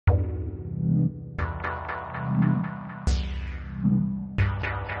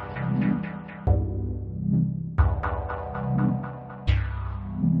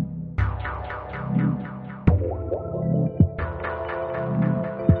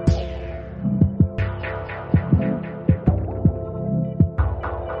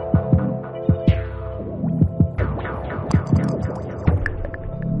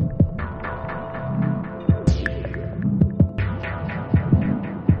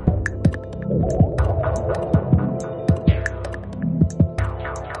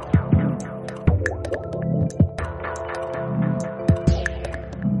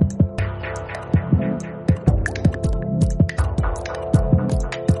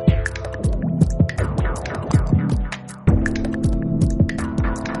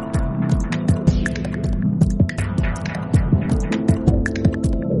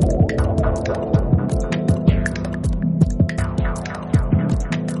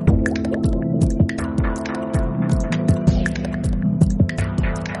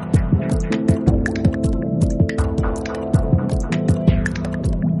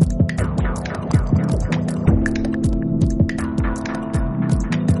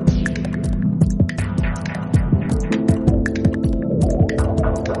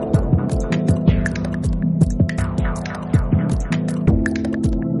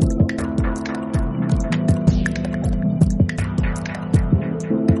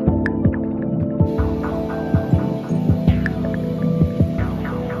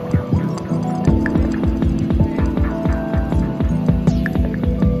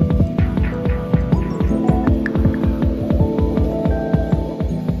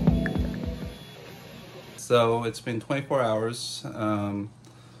So it's been 24 hours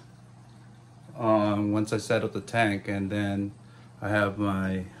once I set up the tank, and then I have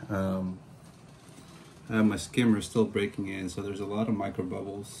my skimmer still breaking in, so there's a lot of micro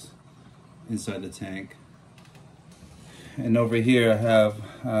bubbles inside the tank. And over here I have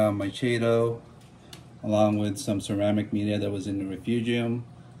my Chaeto along with some ceramic media that was in the refugium,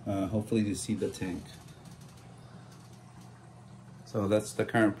 hopefully to seed the tank. So that's the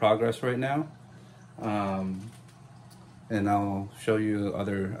current progress right now. And I'll show you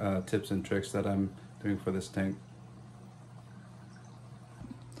other tips and tricks that I'm doing for this tank.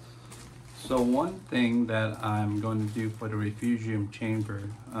 So one thing that I'm going to do for the refugium chamber,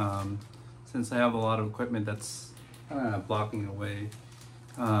 since I have a lot of equipment that's kind of blocking away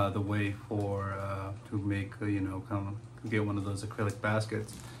the way for to make come get one of those acrylic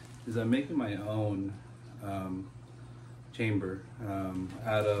baskets, is I'm making my own chamber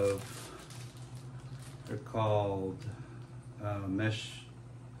out of, they're called mesh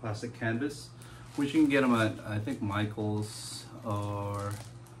plastic canvas, which you can get them at, I think, Michael's or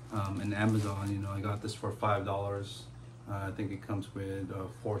in Amazon. I got this for $5. I think it comes with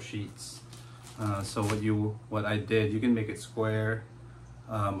 4 sheets. So what I did, you can make it square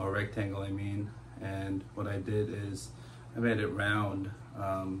or rectangle, I mean. And what I did is I made it round.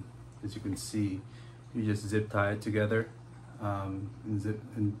 As you can see, you just zip tie it together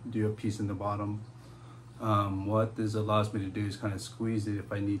and do a piece in the bottom. What this allows me to do is kind of squeeze it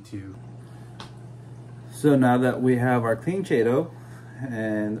if I need to. So now that we have our clean Chaeto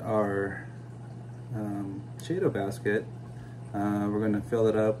and our Chaeto basket, we're going to fill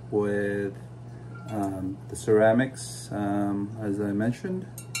it up with the ceramics, as I mentioned,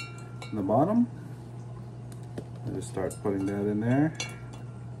 on the bottom. I'll just start putting that in there.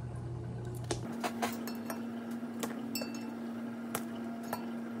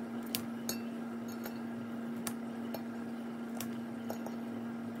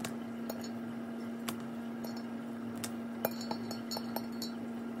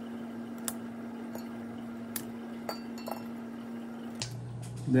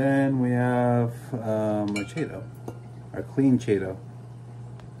 Then we have our Chaeto, our clean Chaeto.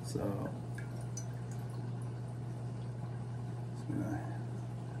 So I'm gonna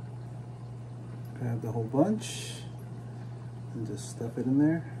grab the whole bunch and just stuff it in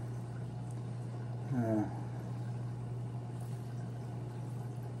there.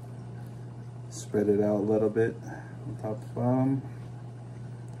 Spread it out a little bit on top to bottom.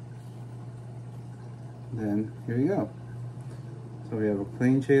 Then here you go. So we have a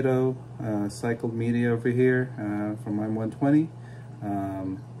clean Chaeto, cycled media over here from my 120.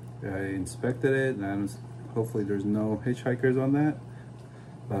 I inspected it, and hopefully there's no hitchhikers on that,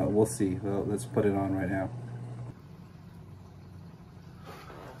 but we'll see. Well, let's put it on right now.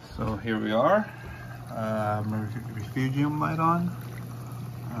 So here we are. My refugium light on.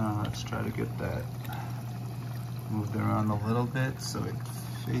 Let's try to get that moved around a little bit so it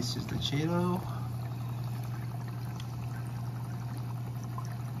faces the Chaeto.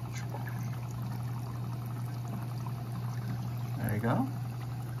 There you go.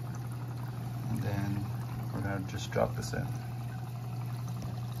 And then we're going to just drop this in.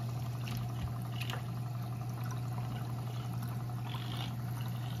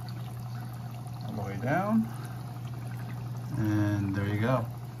 All the way down. And there you go.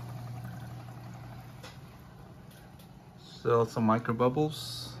 Still some micro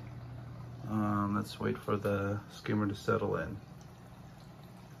bubbles. Let's wait for the skimmer to settle in.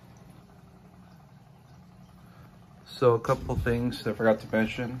 So a couple things I forgot to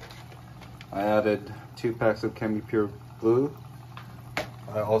mention. I added 2 packs of Chemi Pure glue.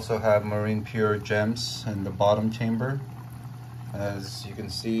 I also have Marine Pure gems in the bottom chamber. As you can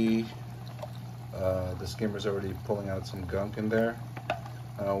see, the skimmer's already pulling out some gunk in there.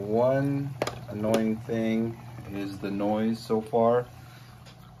 One annoying thing is the noise so far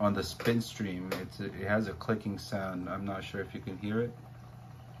on the spin stream. It has a clicking sound. I'm not sure if you can hear it.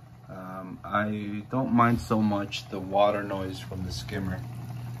 I don't mind so much the water noise from the skimmer,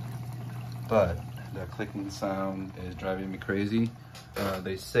 but the clicking sound is driving me crazy.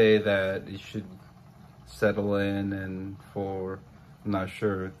 They say that it should settle in and for, I'm not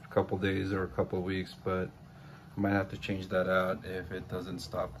sure, a couple days or a couple weeks, but I might have to change that out if it doesn't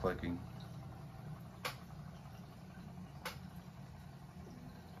stop clicking.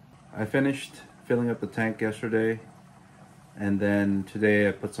 I finished filling up the tank yesterday. And then today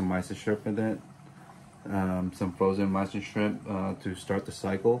I put some mysis shrimp in it, some frozen mysis shrimp to start the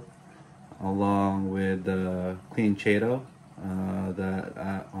cycle, along with the clean Chaeto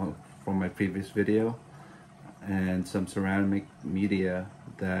from my previous video, and some ceramic media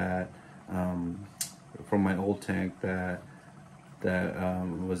that from my old tank that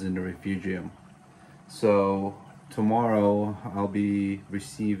was in the refugium. So tomorrow I'll be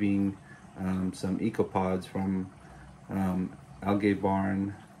receiving some ecopods from Algae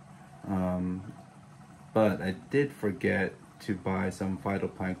Barn, but I did forget to buy some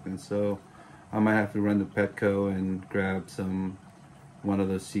phytoplankton, so I might have to run to Petco and grab one of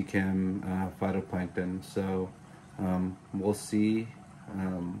those CCAM phytoplankton. So we'll see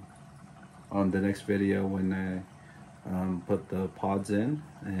on the next video when I put the pods in,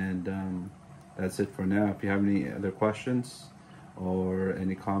 and that's it for now. If you have any other questions or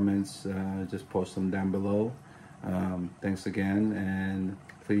any comments, just post them down below. Thanks again, and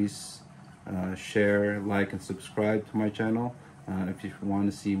please share, like, and subscribe to my channel if you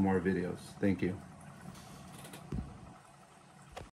want to see more videos. Thank you.